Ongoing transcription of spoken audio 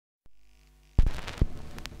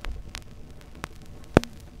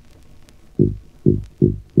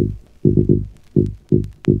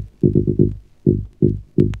Listen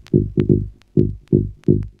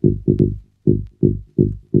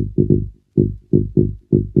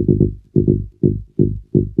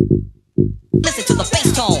to the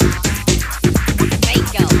bass tone. There you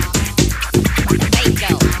go. There you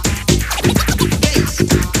go. Bass.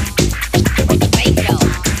 There you go.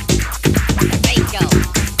 There you go.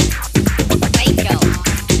 There you go.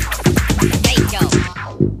 There you go.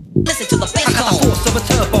 Listen to the bass tone. I got the force of a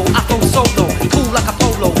turbo. I go solo, cool like a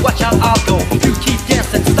polo. Watch out, I'll go. You keep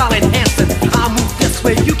dancing, style enhancing. I move this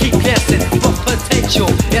way, you keep dancing. For potential,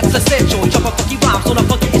 it's essential. Drop a funky rhymes on a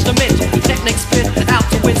funky instrumental. Technique spin out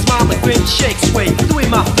to win, smile and grin, shake, sway, doing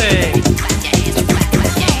my thing.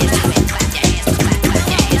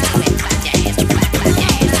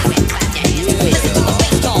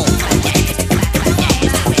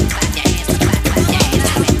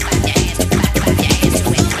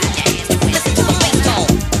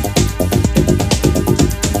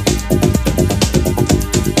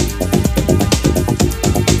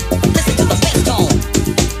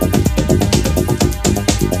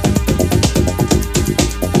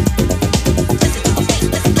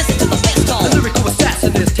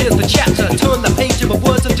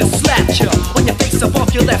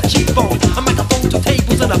 Your left cheekbone, a microphone, two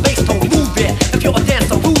tables and a bass tone. Move it, if you're a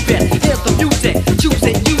dancer, prove it. Here's the music, choose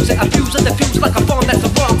it, use it, abuse it, diffuse like a bomb. That's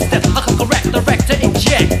the wrong step. I can correct, direct to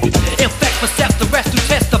inject. Infect, percept the rest to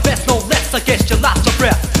test the best, no less. I guess you lost your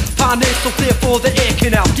breath. Pioneer so clear for the air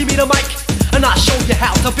canal. Give me the mic, and I'll show you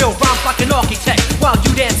how to build rhymes like an architect. While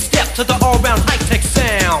you then step to the all-round high-tech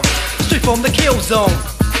sound, straight from the kill zone.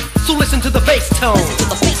 So listen to the bass tone. Listen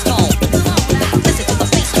to the bass tone. Listen to the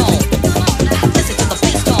bass tone. Listen to the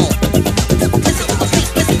bass tone. Listen to the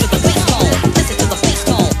bass. Listen to the bass tone. Listen to the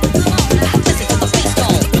bass tone. Listen to the bass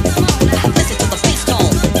tone. Listen to the bass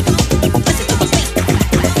tone. Listen to the bass.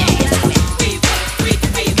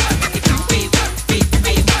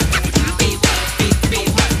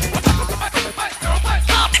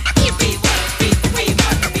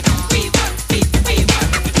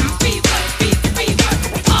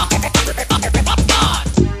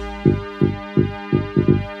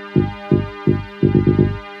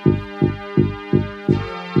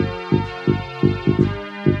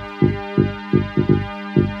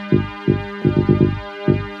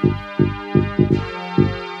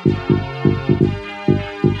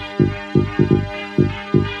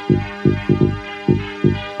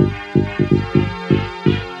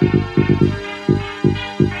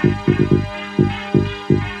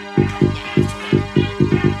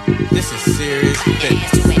 This is serious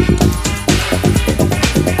business.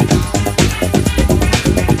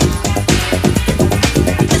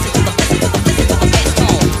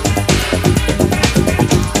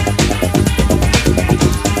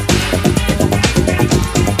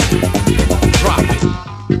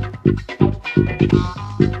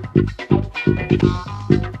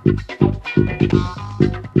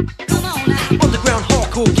 Underground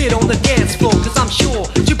hardcore, get on the dance floor. Cause I'm sure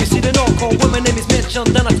you'll be sitting encore when my name is mentioned.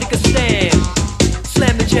 Then I take a stand.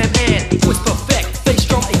 Slam the jam and voice perfect. Bass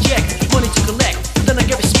drum eject, money to collect. Then I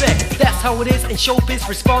get respect. That's how it is in showbiz.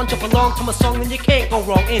 Respond, jump along to my song and you can't go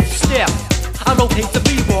wrong in step. I don't hate to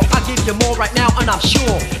be wrong, I give you more right now and I'm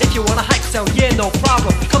sure. If you want a hype sound, yeah, no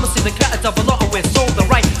problem. Come and see the cut of a lot of it. So the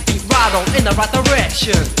right beat right on in the right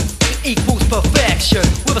direction. Equals perfection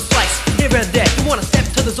with a slice here and there. You wanna step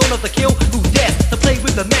to the zone of the kill? Who dares to play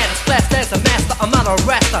with the man? Blast as a master, I'm not a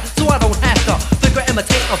raster, so I don't have to figure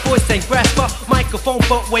imitate a voice and grasp a microphone.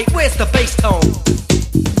 But wait, where's the bass tone?